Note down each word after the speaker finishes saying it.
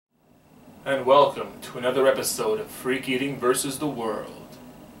And welcome to another episode of Freak Eating versus the World.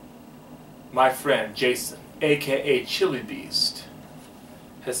 My friend Jason, aka Chili Beast,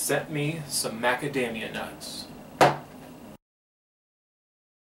 has sent me some macadamia nuts.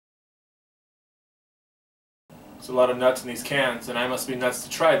 There's a lot of nuts in these cans, and I must be nuts to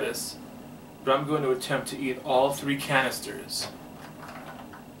try this, but I'm going to attempt to eat all 3 canisters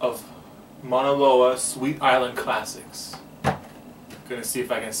of Mauna Loa Sweet Island Classics. Gonna see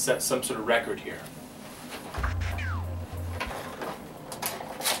if I can set some sort of record here.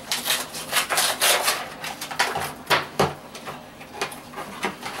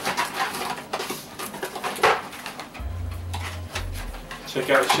 Check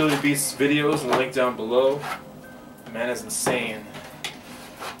out Chili Beast's videos in the link down below. The man is insane.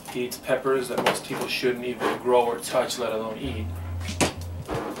 He eats peppers that most people shouldn't even grow or touch, let alone eat.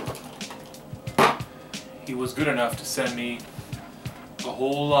 He was good enough to send me a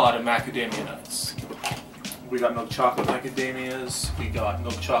whole lot of macadamia nuts. We got milk chocolate macadamias, we got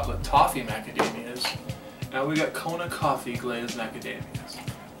milk chocolate toffee macadamias, and we got Kona coffee glazed macadamias.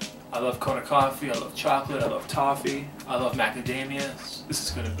 I love Kona coffee, I love chocolate, I love toffee, I love macadamias. This is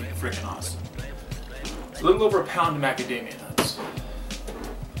going to be freaking awesome. A little over a pound of macadamia nuts.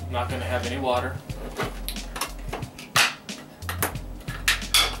 Not going to have any water.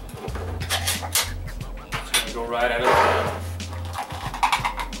 Just going to go right out of the pan.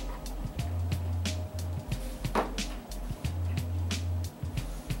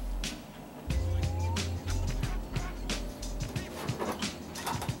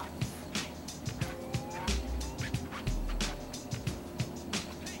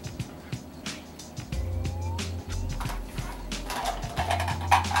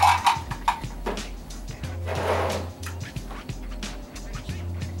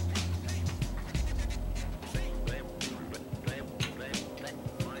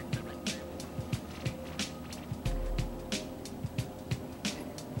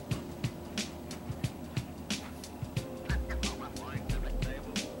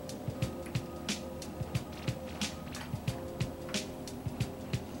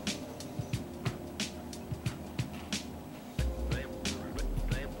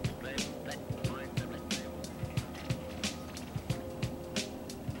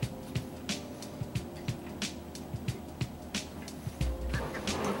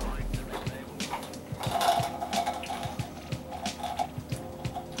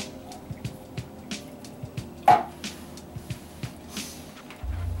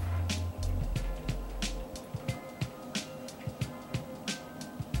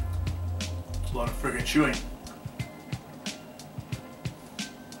 A lot of friggin' chewing.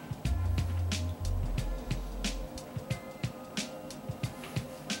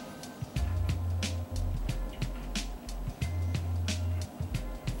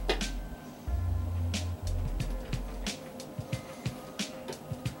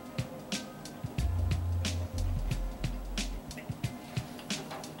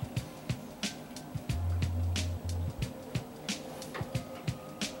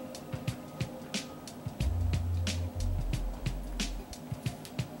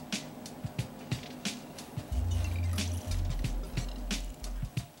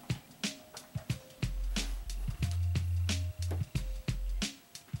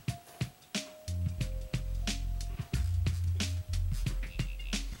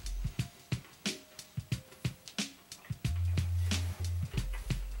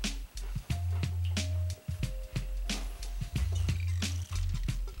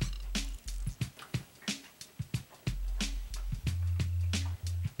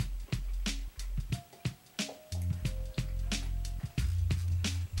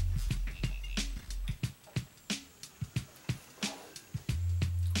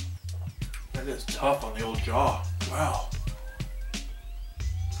 That is tough on the old jaw. Wow.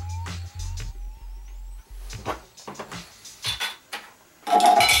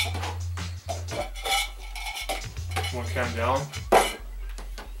 One can down.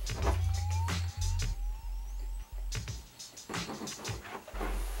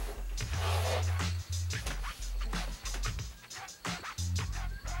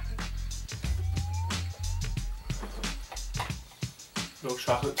 Milk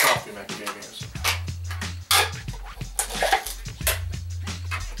chocolate toffee macadamias.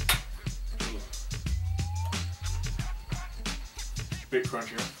 Bit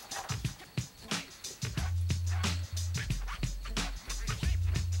crunchier.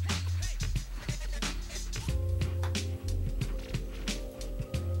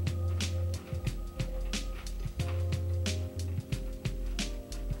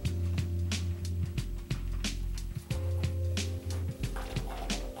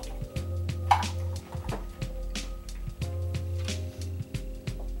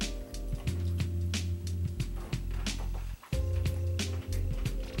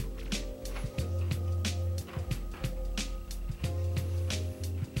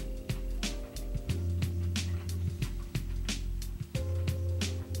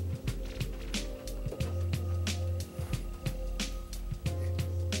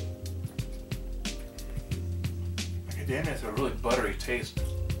 macadamia has a really buttery taste.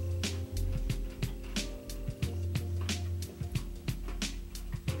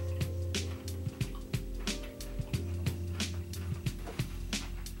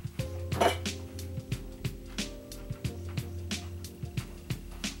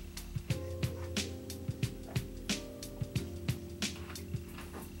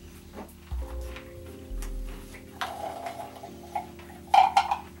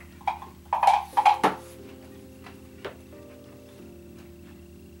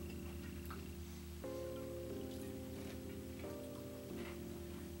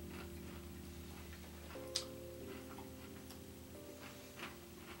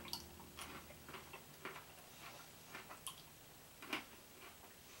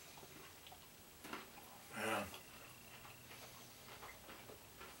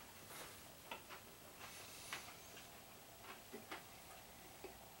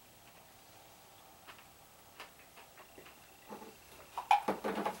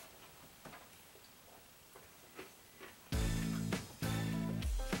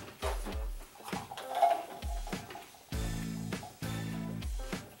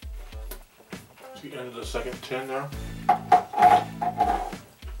 The end of the second tin there.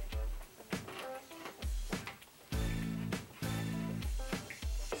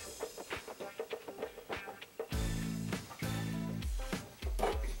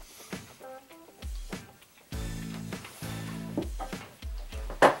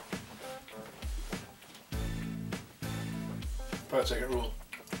 Probably second rule.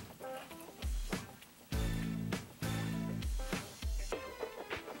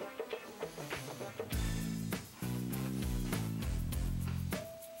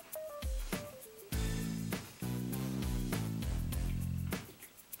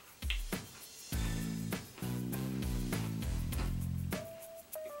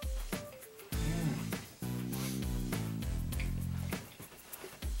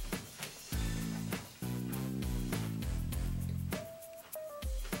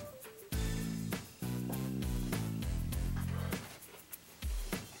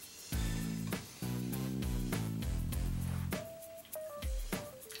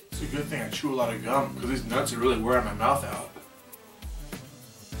 It's a good thing I chew a lot of gum because these nuts are really wearing my mouth out.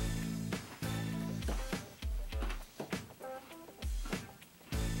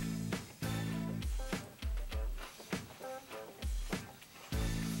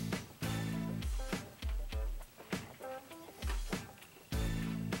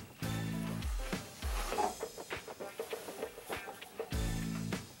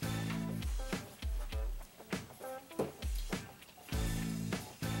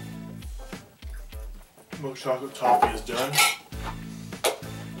 Milk chocolate toffee is done.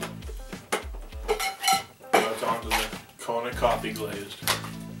 Now it's on to the Kona coffee glazed.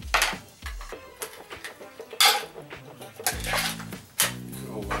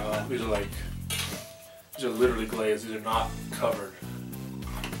 Oh wow, these are literally glazed. These are not covered.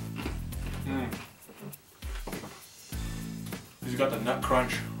 These got the nut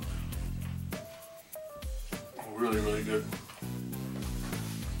crunch. Really, really good.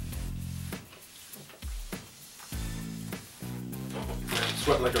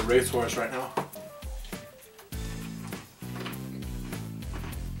 Sweating like a racehorse right now.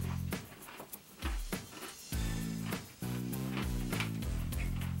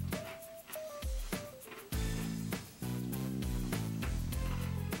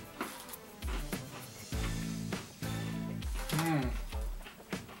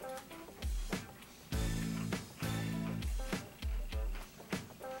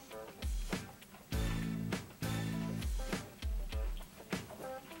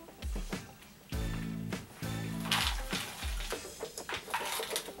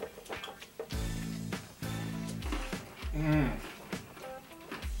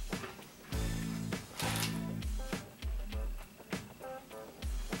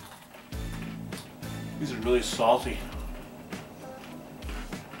 These are really salty.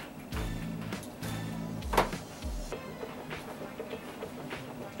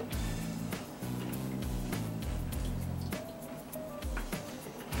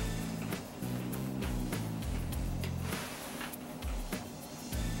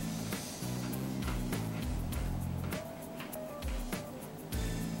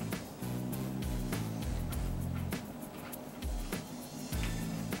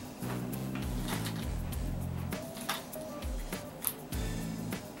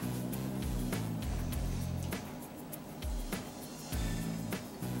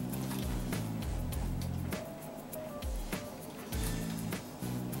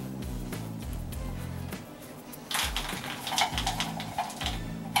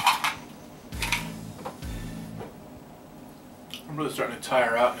 chocolate's starting to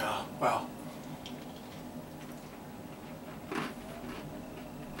tire out now. Wow.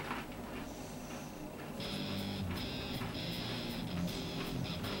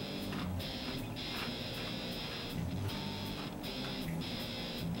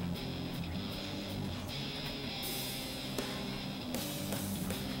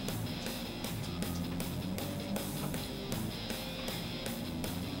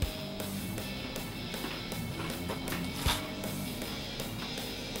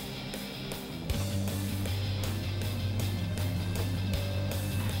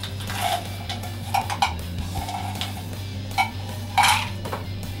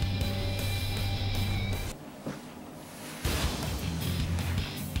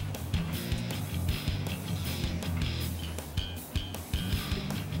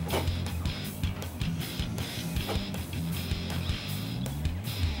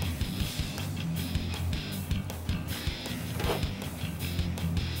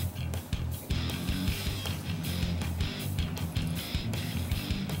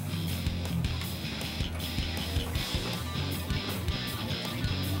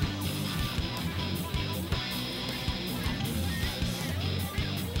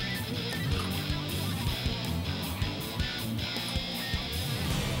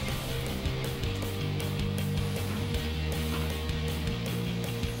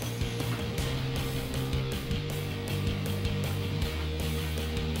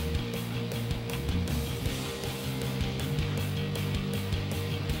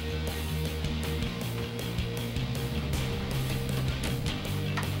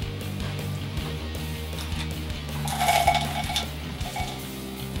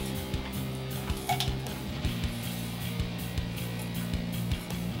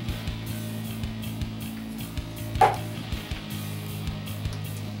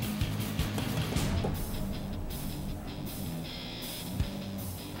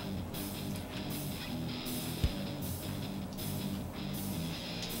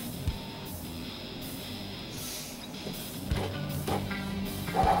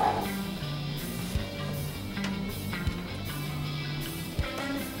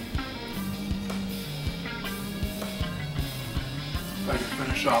 If I can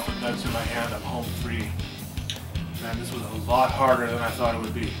finish off with nuts in my hand, I'm home free. Man, this was a lot harder than I thought it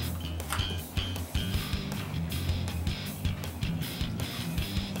would be.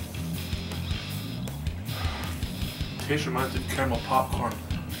 Taste reminds me of caramel popcorn,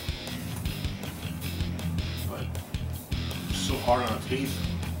 but it's so hard on the teeth.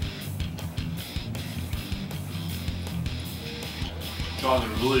 Jaws are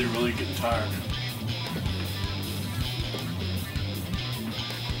really getting tired.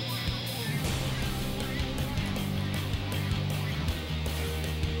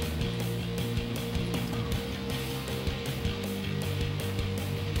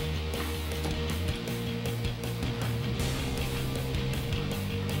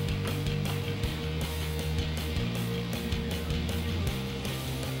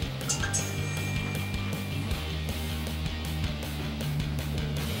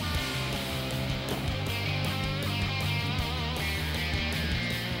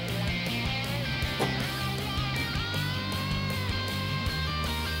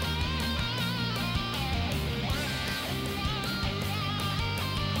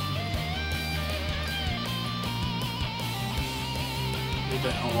 Need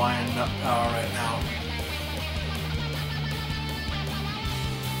that Hawaiian nut power right now.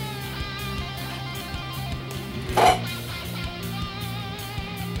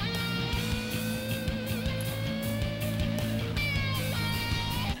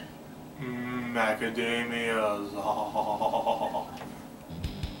 Macadamias.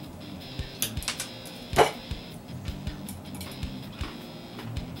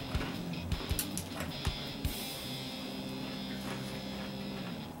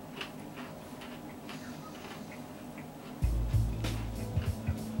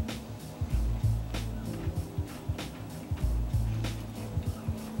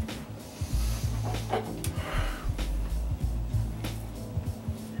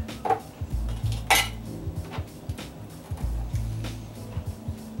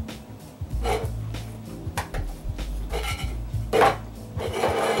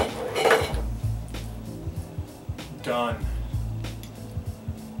 Done.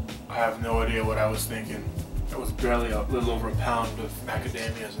 I have no idea what I was thinking. That was barely a little over a pound of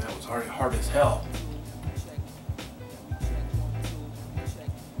macadamias, and that was hard as hell.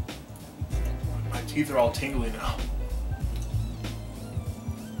 My teeth are all tingly now.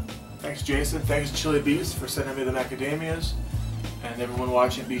 Thanks Jason, thanks Chili Beast for sending me the macadamias. And everyone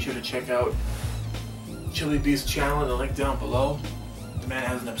watching, be sure to check out Chili Beast's channel in the link down below. The man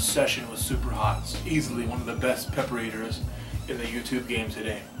has an obsession with super hots. Easily one of the best pepperators in the YouTube game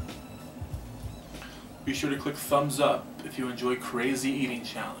today. Be sure to click thumbs up if you enjoy crazy eating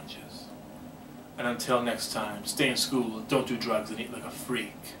challenges. And until next time, stay in school, don't do drugs, and eat like a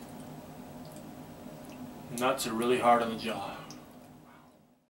freak. Nuts are really hard on the jaw.